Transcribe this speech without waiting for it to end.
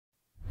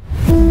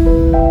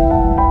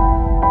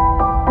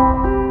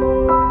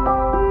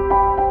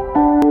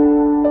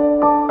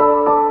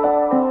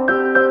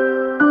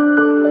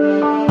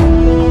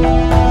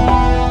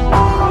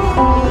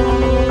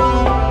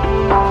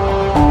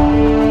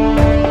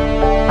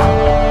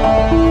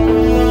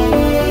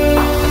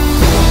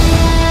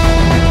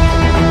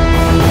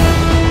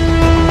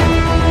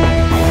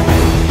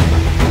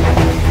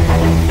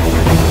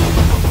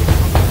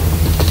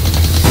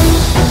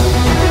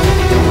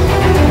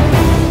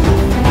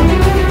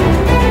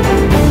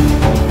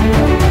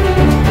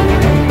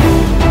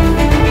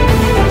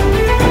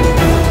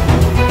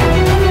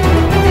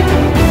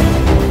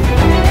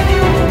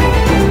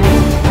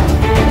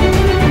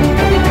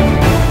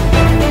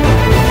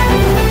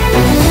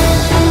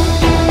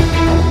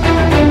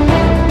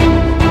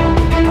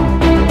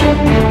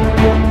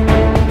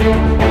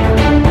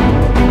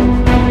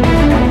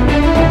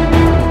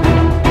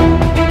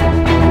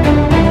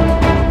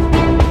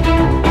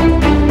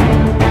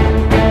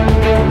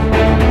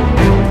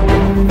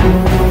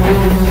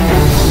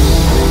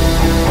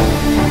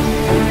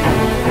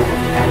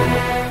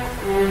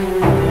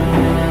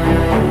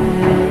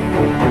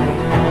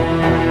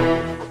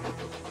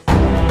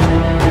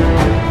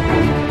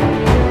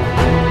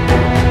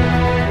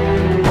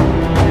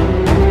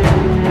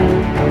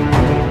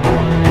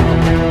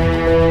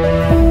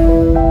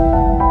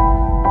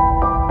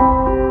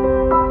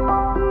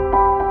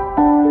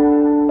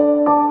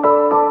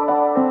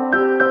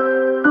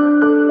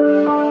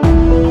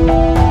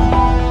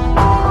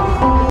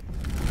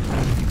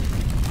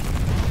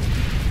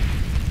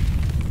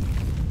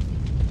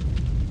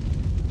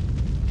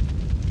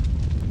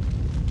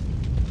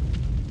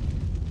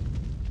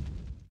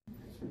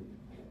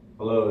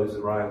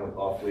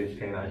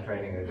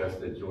Training,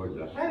 Augusta,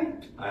 Georgia.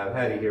 Hattie. I have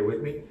Hattie here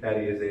with me.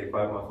 Hattie is a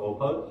 5-month-old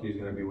pug. She's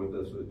going to be with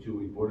us for the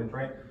 2-week board and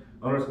train.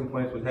 Owner's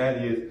complaints with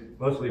Hattie is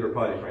mostly her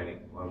potty training.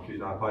 She's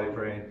not potty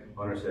trained.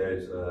 Owner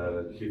says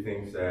she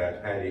thinks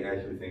that Hattie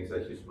actually thinks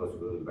that she's supposed to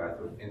go to the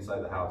bathroom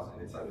inside the house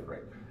and inside the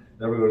crate.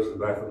 Never goes to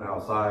the bathroom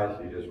outside.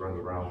 She just runs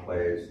around,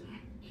 plays,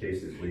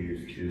 chases,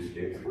 leaves, chews,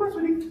 kicks. Come on,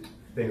 sweetie.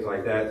 Things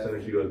like that. As soon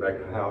as she goes back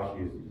in the house,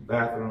 she uses the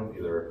bathroom,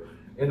 either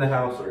in the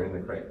house or in the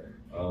crate.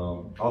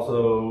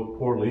 Also,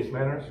 poor leash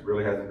manners.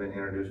 Really hasn't been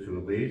introduced to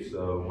a leash,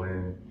 so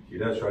when she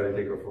does try to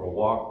take her for a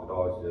walk, the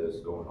dog's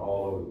just going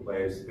all over the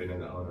place, spinning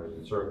the owners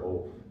in a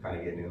circle, kind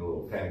of getting in a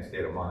little panic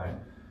state of mind,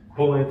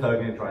 pulling,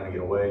 tugging, trying to get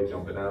away,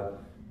 jumping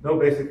up. No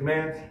basic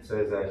commands.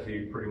 Says that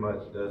she pretty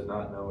much does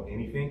not know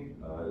anything.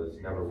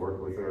 Has never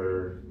worked with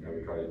her,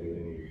 never tried to do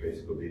any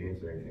basic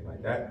obedience or anything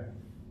like that.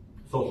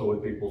 Social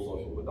with people,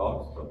 social with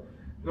dogs. So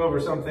go over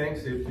some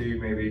things, see if she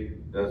maybe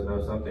does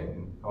know something,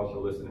 and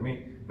also listen to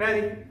me.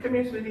 Maddie, come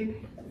here,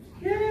 sweetie.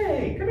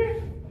 Yay, come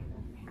here.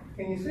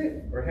 Can you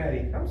sit? Or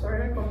Hattie? I'm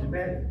sorry, I called you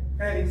Maddie.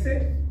 Hattie,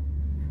 sit.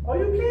 Oh,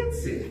 you can't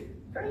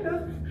sit. Kind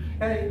of.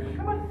 Hattie,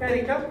 come on.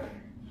 Hattie, come.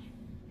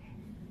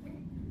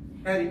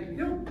 Hattie,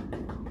 go.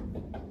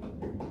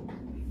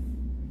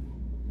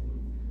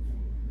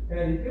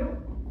 Hattie, go.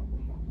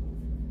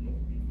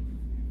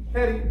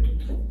 Hattie.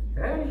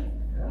 Hattie.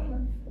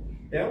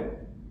 Down.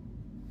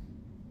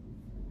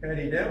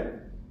 Hattie, down.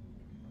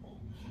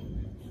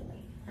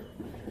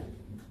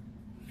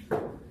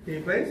 Can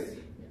you place?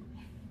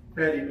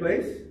 Hattie,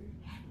 place.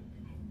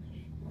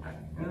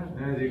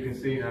 As you can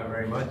see, not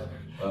very much.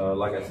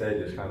 Like I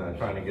said, just kind of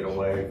trying to get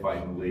away,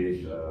 fighting the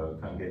leash,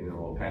 kind of getting in a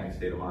little panic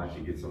state of mind.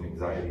 She gets some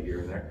anxiety here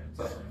and there.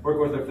 So work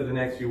with her for the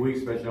next few weeks,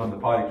 especially on the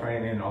potty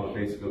training, all the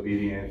basic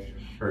obedience,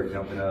 her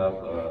jumping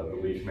up, the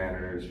leash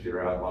manners, get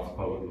her out in lots of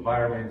public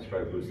environments, try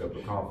to boost up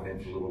her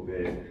confidence a little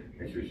bit,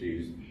 make sure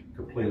she's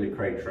completely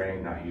crate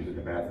trained, not using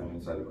the bathroom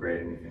inside the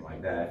crate, anything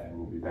like that. And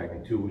we'll be back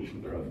in 2 weeks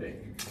with her update.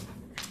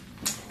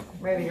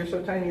 Maddie, you're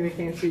so tiny they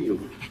can't see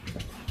you.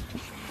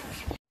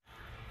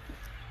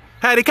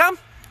 Hattie, come.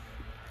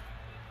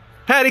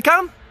 Hattie,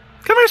 come.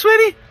 Come here,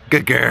 sweetie.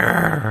 Good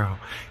girl.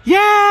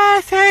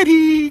 Yes,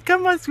 Hattie.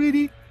 Come on,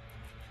 sweetie.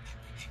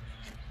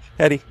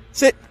 Hattie,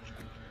 sit.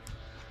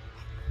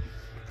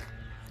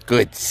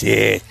 Good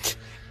sit.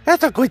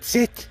 That's a good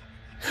sit.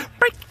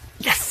 Right.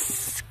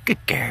 Yes.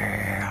 Good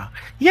girl.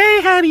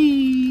 Yay,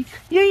 Hattie.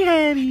 Yay,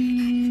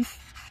 Hattie.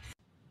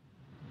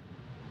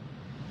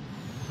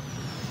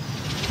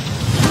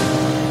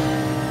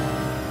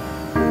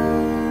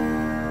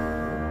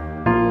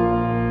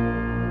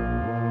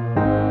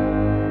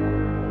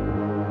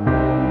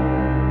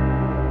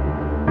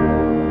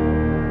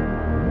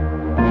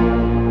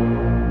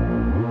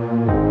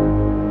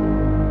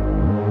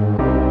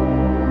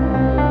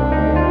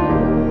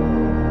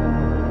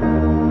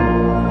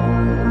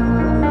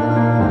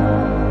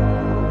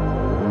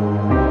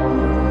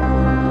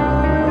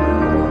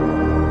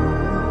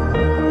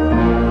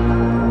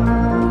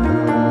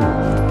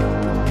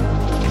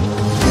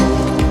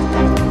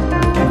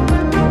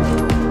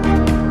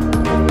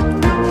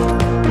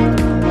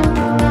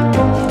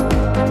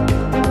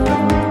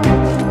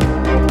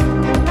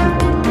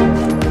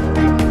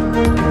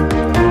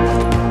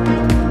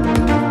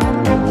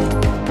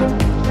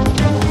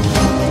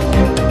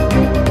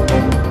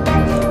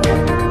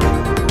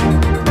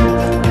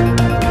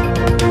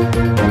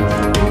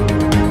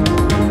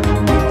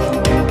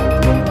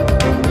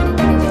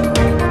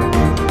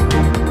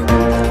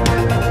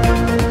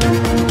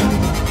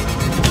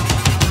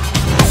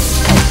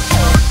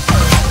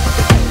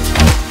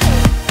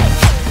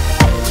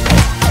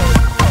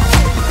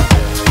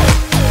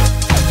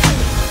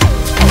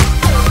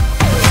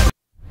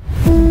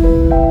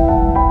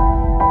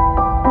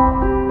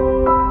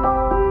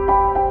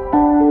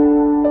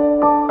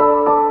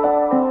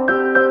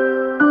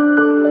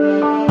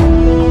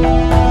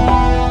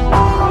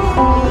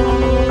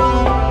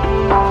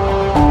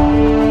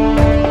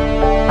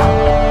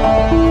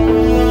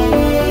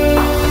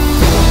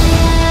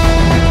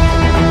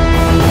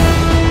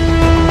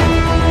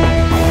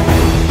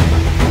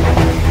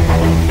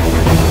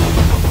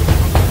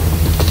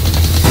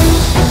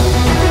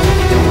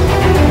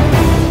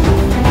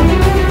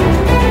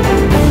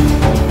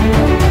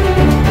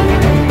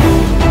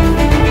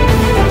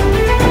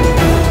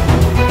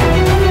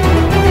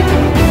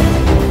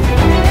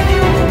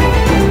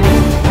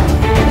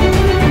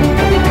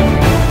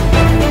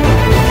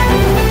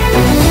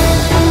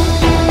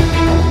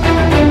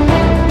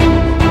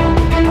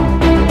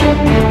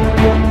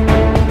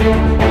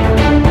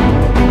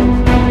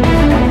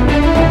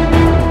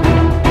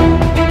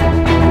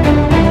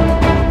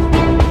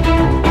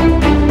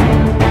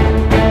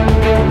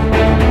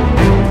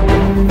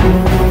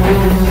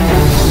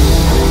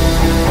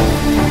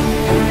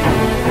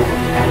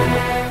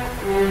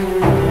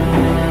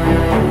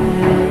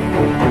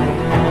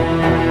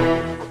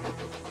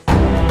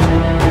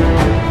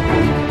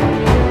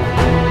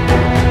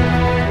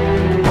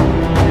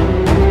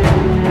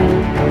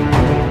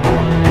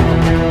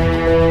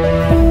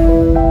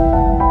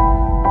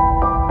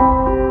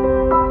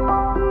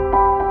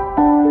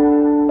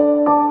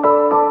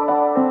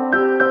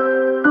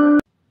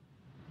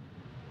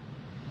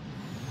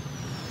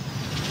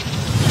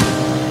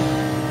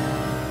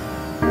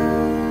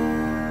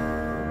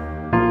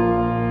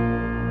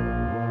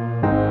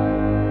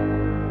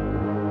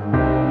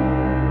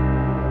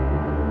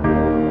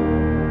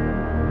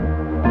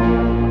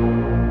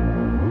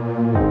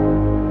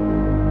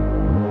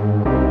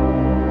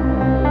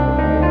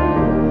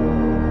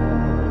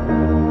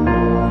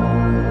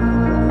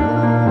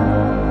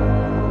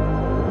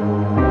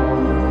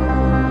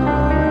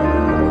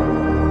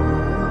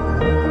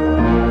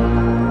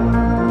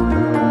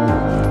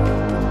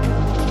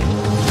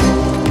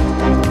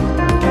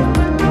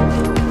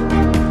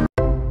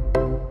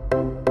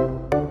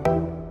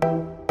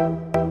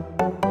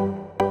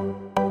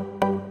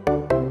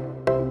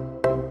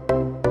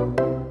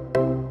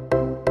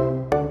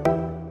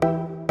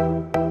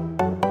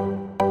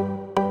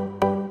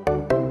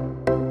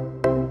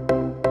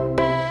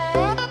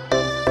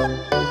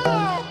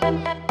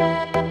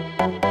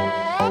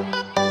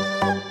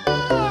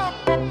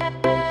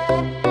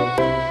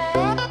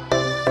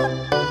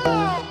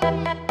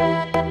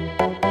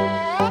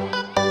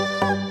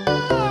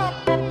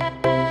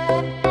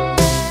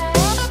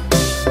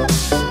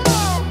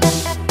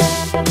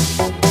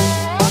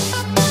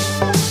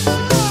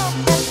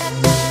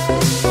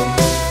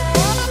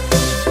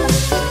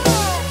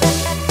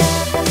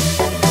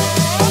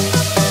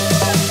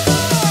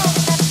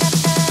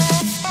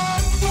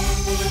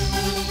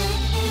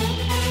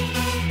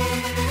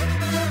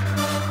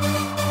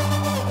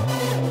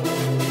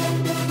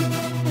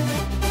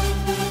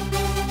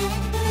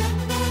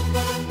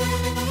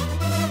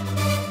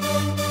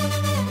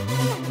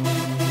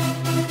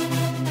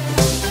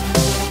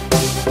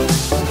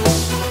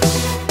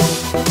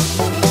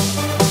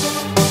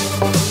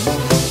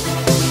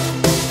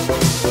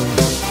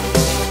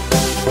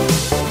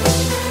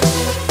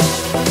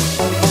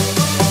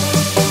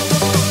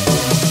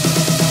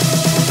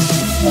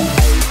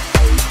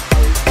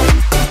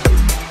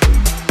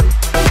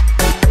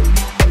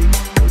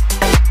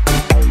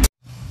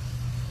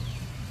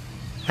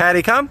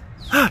 Hattie, come.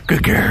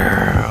 Good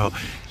girl.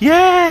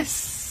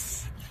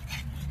 Yes.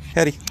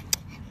 Hattie,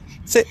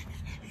 sit.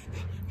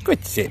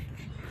 Good sit.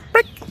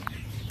 Break.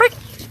 Break.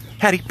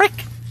 Hattie, break.